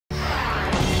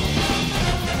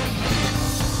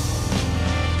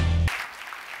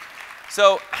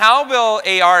So how will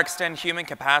AR extend human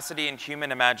capacity and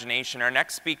human imagination? Our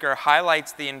next speaker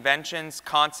highlights the inventions,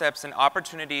 concepts, and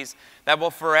opportunities that will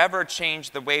forever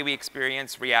change the way we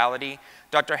experience reality.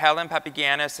 Dr. Helen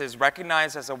Papagiannis is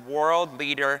recognized as a world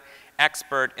leader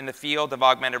expert in the field of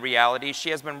augmented reality. She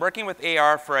has been working with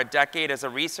AR for a decade as a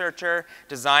researcher,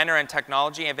 designer, and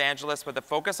technology evangelist with a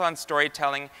focus on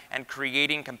storytelling and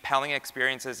creating compelling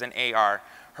experiences in AR.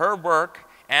 Her work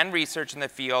and research in the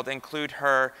field include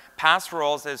her past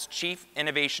roles as Chief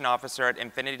Innovation Officer at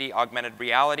Infinity Augmented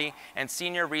Reality and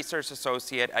Senior Research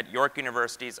Associate at York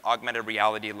University's Augmented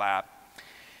Reality Lab.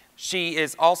 She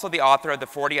is also the author of the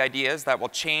 40 Ideas That Will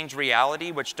Change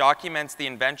Reality, which documents the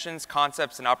inventions,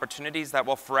 concepts, and opportunities that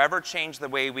will forever change the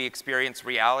way we experience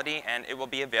reality, and it will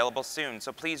be available soon.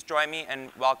 So please join me in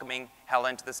welcoming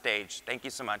Helen to the stage. Thank you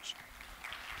so much.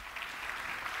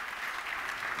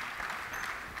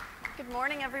 Good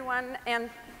morning, everyone, and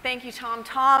thank you, Tom.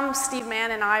 Tom, Steve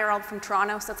Mann, and I are all from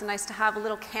Toronto, so it's nice to have a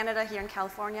little Canada here in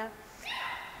California.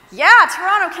 Yeah,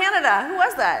 Toronto, Canada. Who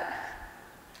was that?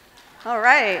 All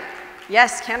right.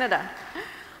 Yes, Canada.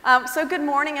 So good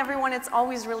morning, everyone. It's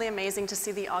always really amazing to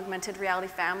see the augmented reality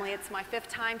family. It's my 5th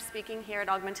time speaking here at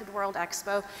Augmented World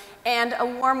Expo, and a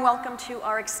warm welcome to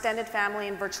our extended family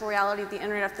in virtual reality, the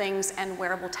Internet of Things, and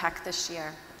wearable tech this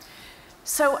year.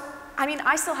 So, I mean,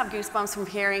 I still have goosebumps from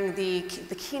hearing the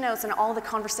keynotes and all the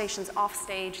conversations off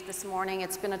stage this morning.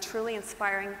 It's been a truly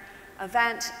inspiring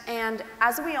event, and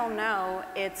as we all know,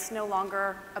 it's no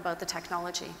longer about the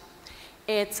technology.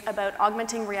 It's about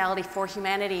augmenting reality for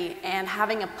humanity and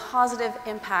having a positive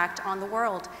impact on the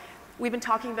world. We've been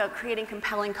talking about creating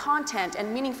compelling content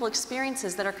and meaningful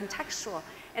experiences that are contextual,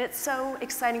 and it's so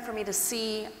exciting for me to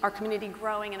see our community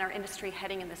growing and our industry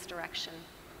heading in this direction.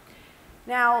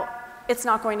 Now, it's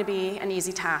not going to be an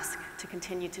easy task to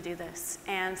continue to do this,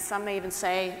 and some may even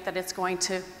say that it's going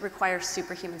to require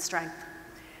superhuman strength.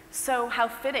 So how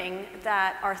fitting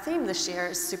that our theme this year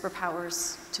is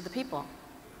superpowers to the people.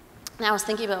 Now, I was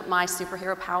thinking about my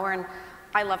superhero power, and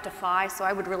I love to fly, so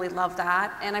I would really love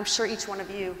that, and I'm sure each one of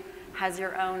you has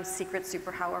your own secret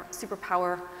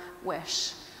superpower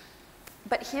wish.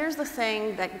 But here's the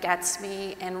thing that gets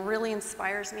me and really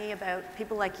inspires me about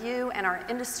people like you and our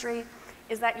industry,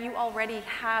 is that you already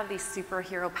have these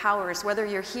superhero powers. Whether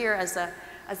you're here as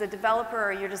a developer,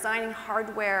 or you're designing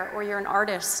hardware, or you're an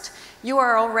artist, you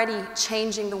are already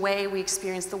changing the way we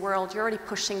experience the world. You're already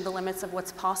pushing the limits of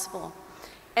what's possible.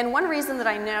 And one reason that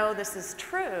I know this is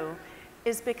true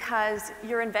is because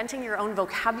you're inventing your own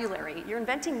vocabulary. You're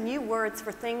inventing new words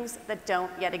for things that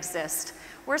don't yet exist.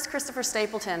 Where's Christopher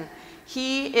Stapleton?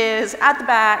 He is at the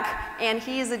back, and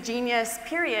he is a genius,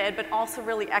 period, but also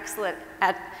really excellent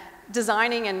at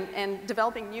designing and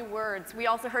developing new words. We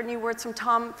also heard new words from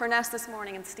Tom Furness this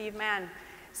morning and Steve Mann.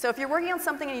 So if you're working on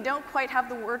something and you don't quite have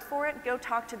the word for it, go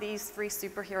talk to these 3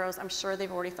 superheroes. I'm sure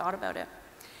they've already thought about it.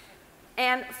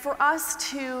 And for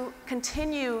us to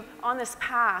continue on this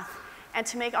path and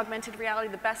to make augmented reality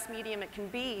the best medium it can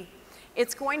be,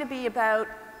 it's going to be about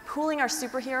pooling our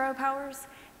superhero powers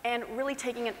and really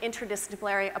taking an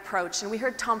interdisciplinary approach. And we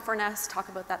heard Tom Furness talk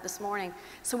about that this morning.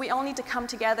 So we all need to come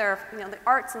together, the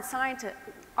arts and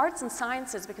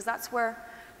sciences, because that's where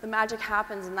the magic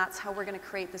happens, and that's how we're going to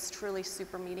create this truly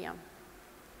super medium.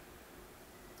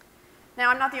 Now,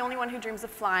 I'm not the only one who dreams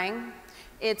of flying.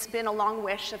 It's been a long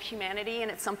wish of humanity, and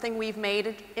it's something we've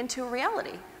made into a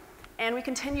reality. And we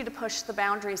continue to push the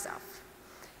boundaries of.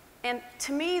 And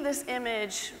to me, this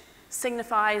image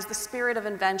signifies the spirit of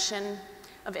invention,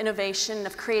 of innovation,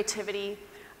 of creativity,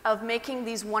 of making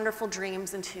these wonderful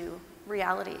dreams into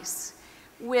realities.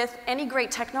 With any great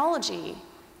technology,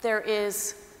 there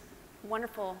is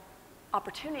wonderful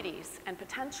opportunities and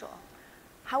potential.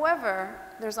 However,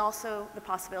 there's also the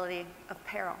possibility of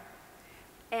peril.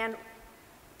 And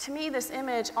to me, this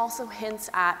image also hints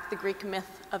at the Greek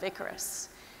myth of Icarus.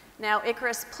 Now,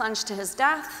 Icarus plunged to his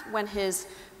death when his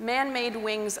man-made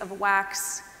wings of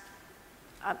wax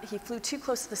he flew too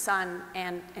close to the sun,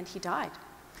 and he died.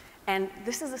 And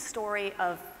this is a story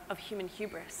of human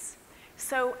hubris.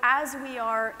 So as we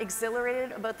are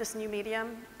exhilarated about this new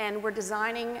medium, and we're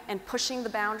designing and pushing the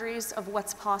boundaries of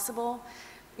what's possible,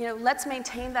 let's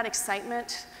maintain that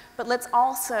excitement, but let's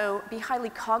also be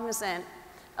highly cognizant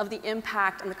of the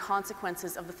impact and the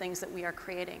consequences of the things that we are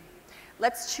creating.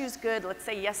 Let's choose good. Let's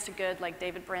say yes to good, like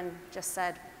David Brin just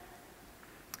said.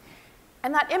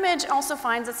 And that image also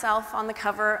finds itself on the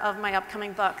cover of my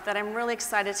upcoming book that I'm really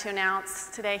excited to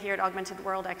announce today here at Augmented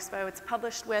World Expo. It's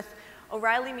published with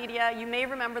O'Reilly Media. You may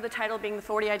remember the title being the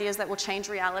 40 Ideas That Will Change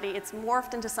Reality. It's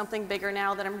morphed into something bigger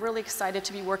now that I'm really excited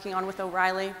to be working on with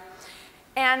O'Reilly.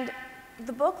 And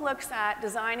the book looks at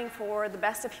designing for the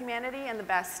best of humanity and the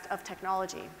best of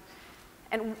technology.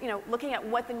 And looking at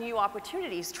what the new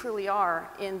opportunities truly are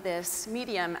in this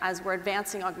medium as we're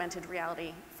advancing augmented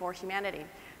reality for humanity.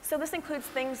 So this includes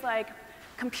things like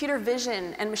computer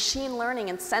vision and machine learning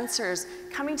and sensors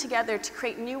coming together to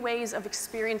create new ways of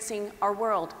experiencing our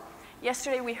world.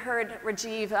 Yesterday we heard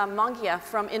Rajiv Mangia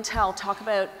from Intel talk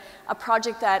about a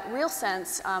project that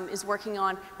RealSense is working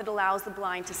on that allows the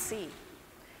blind to see.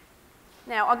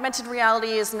 Now, augmented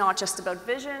reality is not just about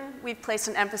vision. We've placed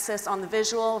an emphasis on the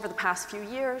visual over the past few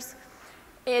years.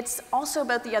 It's also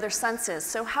about the other senses.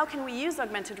 So how can we use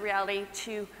augmented reality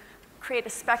to create a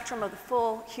spectrum of the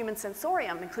full human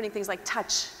sensorium, including things like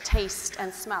touch, taste,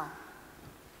 and smell?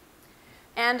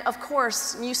 And of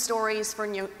course, new stories for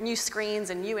new screens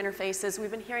and new interfaces.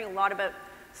 We've been hearing a lot about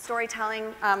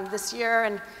storytelling this year,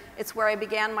 and it's where I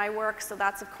began my work, so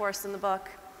that's of course in the book.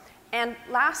 And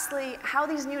lastly, how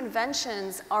these new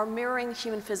inventions are mirroring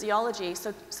human physiology.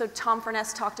 So Tom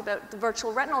Furness talked about the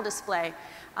virtual retinal display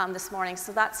this morning,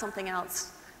 so that's something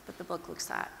else that the book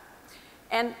looks at.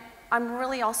 And I'm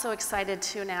really also excited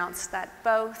to announce that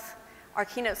both our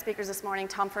keynote speakers this morning,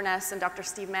 Tom Furness and Dr.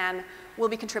 Steve Mann, will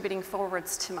be contributing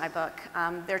forwards to my book.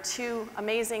 They're two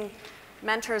amazing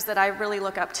mentors that I really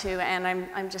look up to, and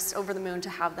I'm just over the moon to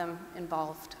have them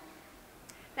involved.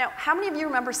 Now, how many of you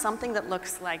remember something that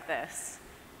looks like this?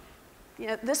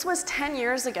 This was 10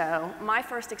 years ago, my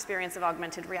first experience of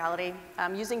augmented reality,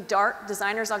 using DART,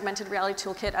 Designer's Augmented Reality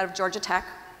Toolkit out of Georgia Tech.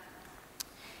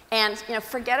 And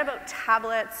forget about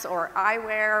tablets or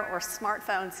eyewear or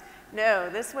smartphones. No,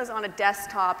 this was on a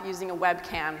desktop using a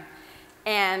webcam.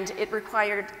 And it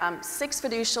required 6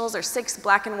 fiducials, or 6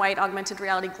 black and white augmented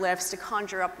reality glyphs, to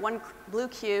conjure up one blue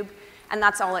cube, and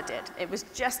that's all it did. It was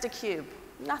just a cube,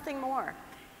 nothing more.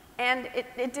 And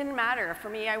it didn't matter. For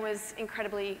me, I was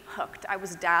incredibly hooked. I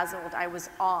was dazzled. I was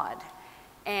awed.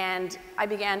 And I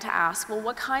began to ask, well,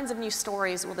 what kinds of new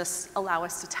stories will this allow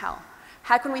us to tell?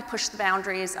 How can we push the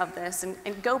boundaries of this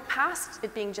and go past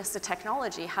it being just a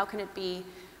technology? How can it be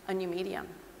a new medium?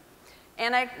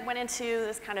 And I went into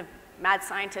this kind of mad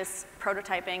scientist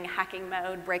prototyping, hacking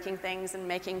mode, breaking things and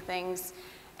making things.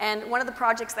 And one of the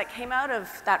projects that came out of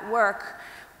that work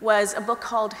was a book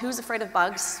called Who's Afraid of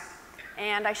Bugs?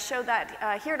 And I showed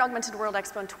that here at Augmented World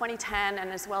Expo in 2010,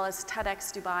 and as well as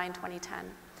TEDx Dubai in 2010.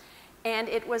 And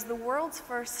it was the world's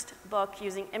first book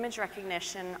using image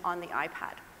recognition on the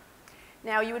iPad.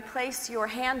 Now, you would place your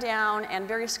hand down, and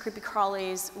various creepy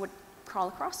crawlies would crawl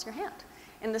across your hand.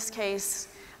 In this case,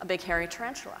 a big hairy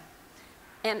tarantula.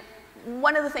 And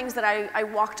one of the things that I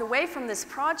walked away from this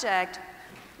project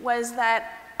was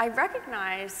that I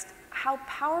recognized how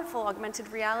powerful augmented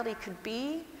reality could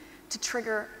be to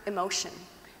trigger emotion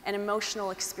and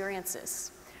emotional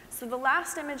experiences. So the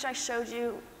last image I showed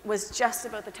you was just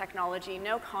about the technology,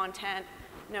 no content,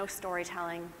 no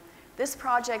storytelling. This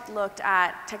project looked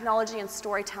at technology and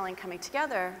storytelling coming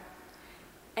together.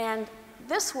 And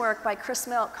this work by Chris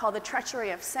Milk, called The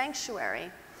Treachery of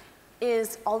Sanctuary,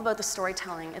 is all about the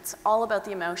storytelling. It's all about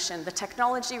the emotion. The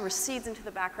technology recedes into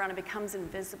the background and becomes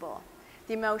invisible.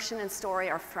 The emotion and story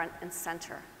are front and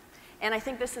center. And I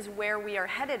think this is where we are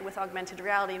headed with augmented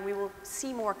reality, and we will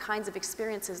see more kinds of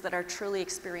experiences that are truly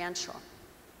experiential.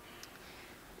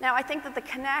 Now, I think that the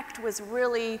Kinect was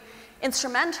really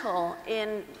instrumental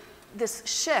in this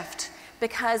shift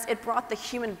because it brought the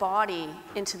human body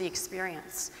into the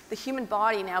experience. The human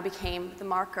body now became the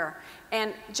marker.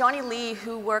 And Johnny Lee,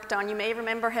 who worked on, you may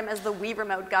remember him as the Wii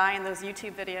Remote guy in those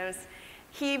YouTube videos,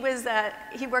 he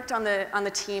worked on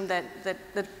the team that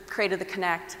created the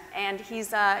Kinect, and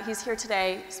he's here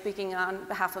today speaking on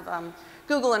behalf of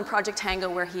Google and Project Tango,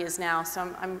 where he is now.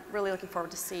 So I'm really looking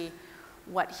forward to see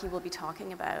what he will be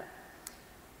talking about.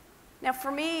 Now,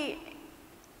 for me,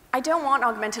 I don't want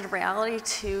augmented reality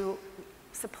to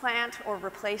supplant or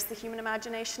replace the human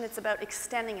imagination. It's about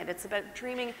extending it. It's about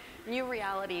dreaming new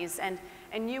realities and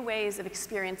new ways of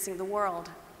experiencing the world.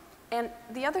 And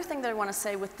the other thing that I want to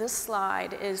say with this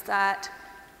slide is that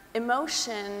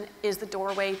emotion is the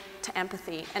doorway to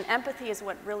empathy, and empathy is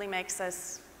what really makes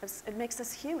us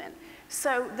human.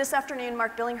 So this afternoon,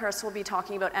 Mark Billinghurst will be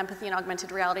talking about empathy and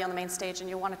augmented reality on the main stage, and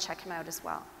you'll want to check him out as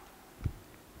well.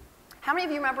 How many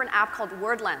of you remember an app called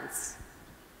WordLens?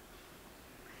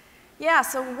 Yeah,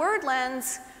 so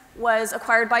WordLens was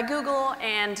acquired by Google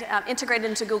and integrated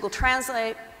into Google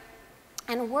Translate.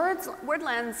 And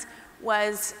WordLens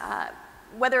was,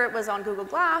 whether it was on Google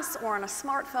Glass or on a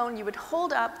smartphone, you would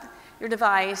hold up your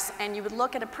device, and you would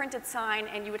look at a printed sign,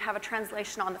 and you would have a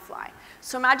translation on the fly.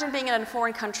 So imagine being in a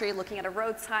foreign country, looking at a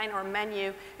road sign or a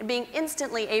menu, and being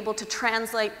instantly able to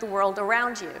translate the world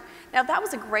around you. Now, that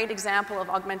was a great example of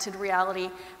augmented reality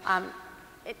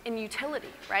in utility,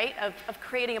 right? Of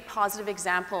creating a positive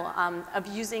example of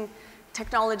using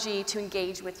technology to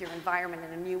engage with your environment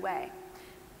in a new way.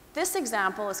 This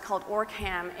example is called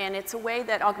OrCam, and it's a way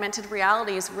that augmented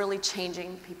reality is really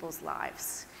changing people's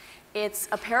lives. It's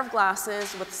a pair of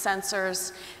glasses with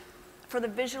sensors for the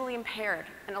visually impaired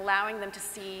and allowing them to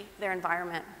see their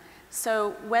environment.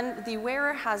 So when the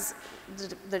wearer has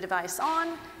the device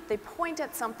on, they point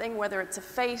at something, whether it's a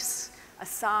face, a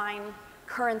sign,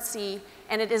 currency,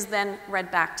 and it is then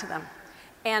read back to them.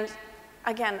 And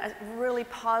again, a really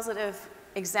positive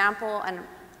example and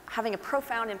having a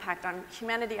profound impact on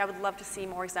humanity. I would love to see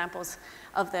more examples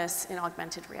of this in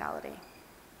augmented reality.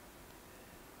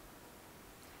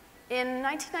 In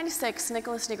 1996,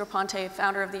 Nicholas Negroponte,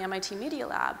 founder of the MIT Media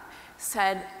Lab,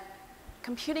 said,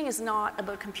 "Computing is not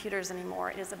about computers anymore,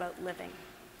 it is about living."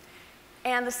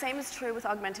 And the same is true with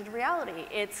augmented reality.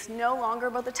 It's no longer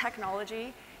about the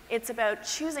technology, it's about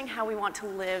choosing how we want to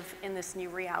live in this new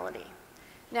reality.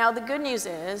 Now, the good news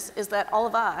is that all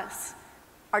of us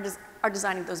are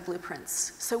designing those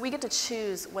blueprints. So we get to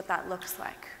choose what that looks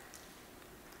like.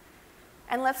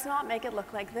 And let's not make it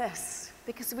look like this,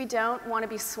 because we don't want to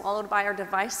be swallowed by our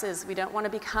devices. We don't want to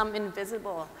become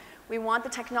invisible. We want the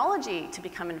technology to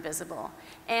become invisible,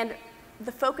 and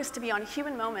the focus to be on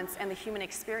human moments and the human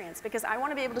experience, because I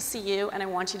want to be able to see you, and I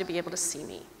want you to be able to see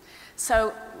me.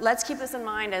 So let's keep this in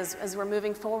mind as we're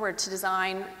moving forward to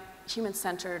design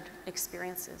human-centered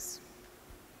experiences.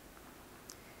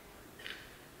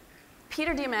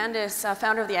 Peter Diamandis,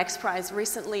 founder of the X Prize,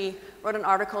 recently wrote an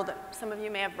article that some of you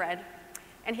may have read,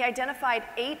 and he identified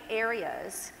 8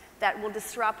 areas that will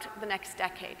disrupt the next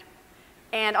decade.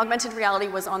 And augmented reality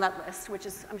was on that list, which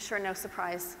is, I'm sure, no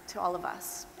surprise to all of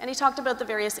us. And he talked about the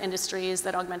various industries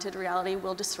that augmented reality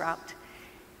will disrupt.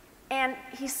 And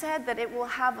he said that it will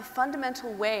have a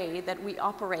fundamental way that we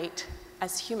operate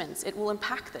as humans. It will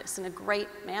impact this in a great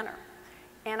manner.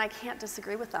 And I can't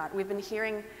disagree with that. We've been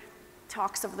hearing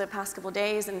talks over the past couple of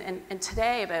days and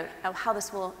today about how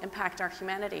this will impact our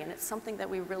humanity, and it's something that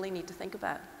we really need to think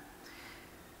about.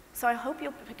 So I hope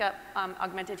you'll pick up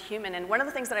Augmented Human, and one of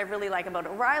the things that I really like about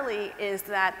O'Reilly is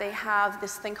that they have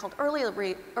this thing called early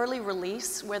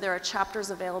release, where there are chapters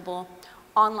available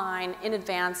online in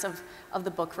advance of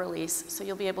the book release, so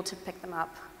you'll be able to pick them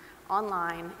up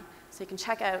online. So you can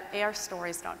check out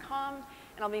arstories.com,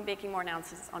 and I'll be making more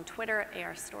announcements on Twitter at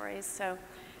arstories. So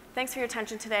thanks for your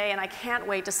attention today, and I can't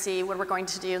wait to see what we're going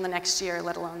to do in the next year,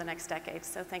 let alone the next decade.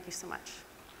 So thank you so much.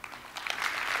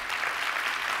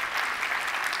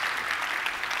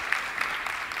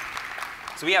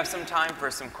 So we have some time for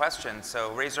some questions.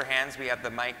 So raise your hands. We have the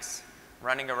mics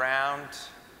running around.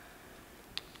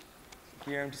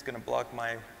 Here, I'm just going to block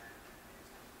my...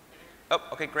 Oh,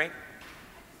 okay, great.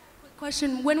 Quick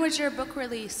question. When was your book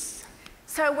release?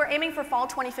 So we're aiming for fall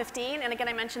 2015, and again,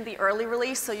 I mentioned the early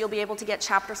release, so you'll be able to get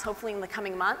chapters hopefully in the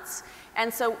coming months.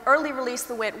 And so early release,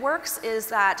 the way it works is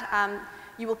that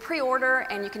you will pre-order,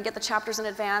 and you can get the chapters in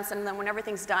advance, and then when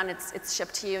everything's done, it's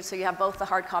shipped to you, so you have both the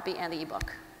hard copy and the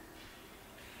ebook.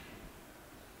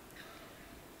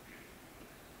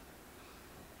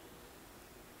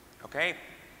 Okay.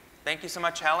 Thank you so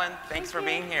much, Helen. Thanks for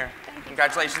being here. Thank you.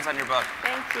 Congratulations on your book.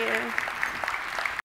 Thank you.